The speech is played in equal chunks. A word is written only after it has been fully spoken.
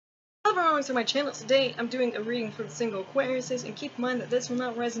Hello everyone, welcome to my channel. Today I'm doing a reading for the single Aquariuses, and keep in mind that this will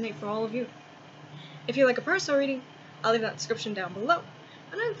not resonate for all of you. If you like a personal reading, I'll leave that description down below.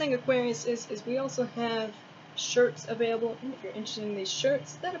 Another thing Aquarius is we also have shirts available, and if you're interested in these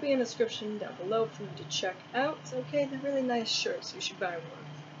shirts, that'll be in the description down below for you to check out. Okay, they're really nice shirts, you should buy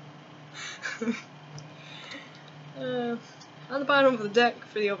one. On the bottom of the deck,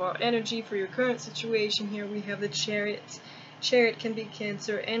 for the overall energy for your current situation here, we have the Chariot. Chariot can be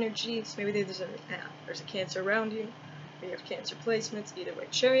Cancer energy, so maybe there's a Cancer around you, or you have Cancer placements. Either way,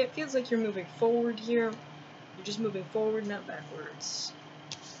 Chariot feels like you're moving forward here. You're just moving forward, not backwards.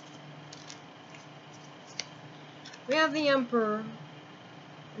 We have the Emperor,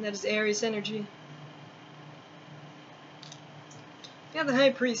 and that is Aries energy. We have the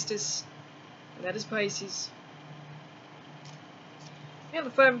High Priestess, and that is Pisces. We have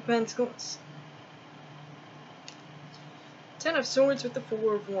the Five of Pentacles. Ten of Swords with the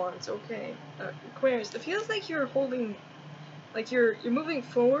Four of Wands. Okay, Aquarius. It feels like you're holding, like you're moving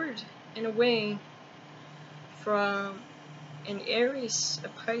forward and away from an Aries, a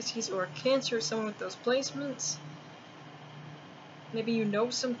Pisces, or a Cancer, someone with those placements. Maybe you know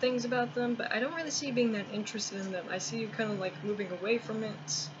some things about them, but I don't really see you being that interested in them. I see you kind of like moving away from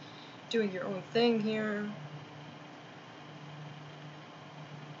it, doing your own thing here.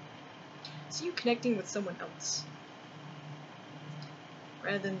 I see you connecting with someone else,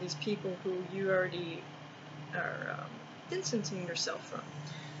 rather than these people who you already are distancing yourself from.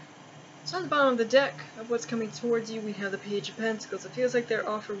 So on the bottom of the deck of what's coming towards you, we have the Page of Pentacles. It feels like their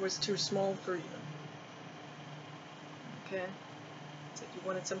offer was too small for you. Okay? It's like you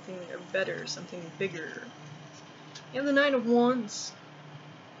wanted something better, something bigger. You have the Knight of Wands.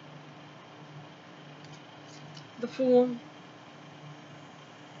 The Fool.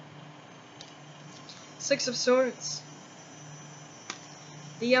 Six of Swords.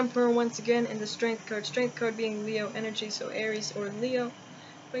 The Emperor once again, and the Strength card. Strength card being Leo energy, so Aries or Leo.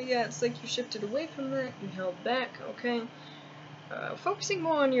 But yeah, it's like you shifted away from that, you held back, okay? Focusing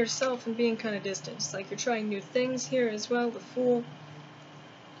more on yourself and being kind of distant. It's like you're trying new things here as well, the Fool.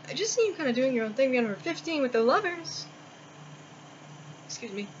 I just see you kind of doing your own thing. We got number 15 with the Lovers.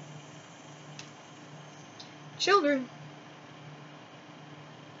 Excuse me. Children.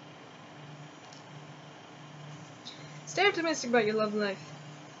 Stay optimistic about your love life.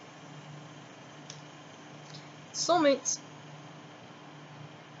 Soulmates.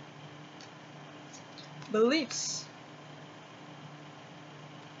 Beliefs.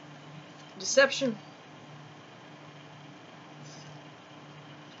 Deception.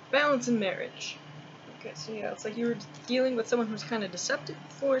 Balance in marriage. Okay, so yeah, it's like you were dealing with someone who's kind of deceptive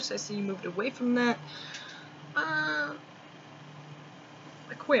before, so I see you moved away from that.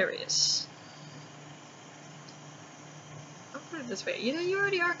 Aquarius. I'll put it this way, either you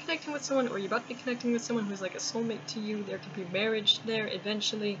already are connecting with someone, or you're about to be connecting with someone who's like a soulmate to you. There could be marriage there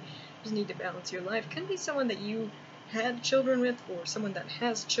eventually. You just need to balance your life. Could be someone that you had children with, or someone that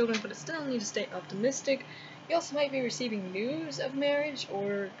has children, but it still need to stay optimistic. You also might be receiving news of marriage,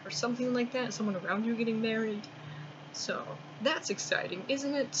 or something like that, someone around you getting married. So, that's exciting,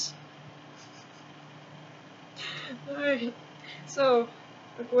 isn't it? Alright, so,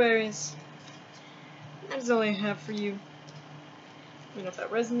 Aquarius, that is all I have for you. Let me know if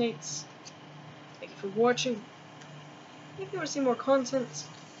that resonates. Thank you for watching. If you want to see more content,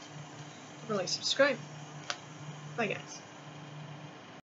 don't forget to like, subscribe. Bye guys.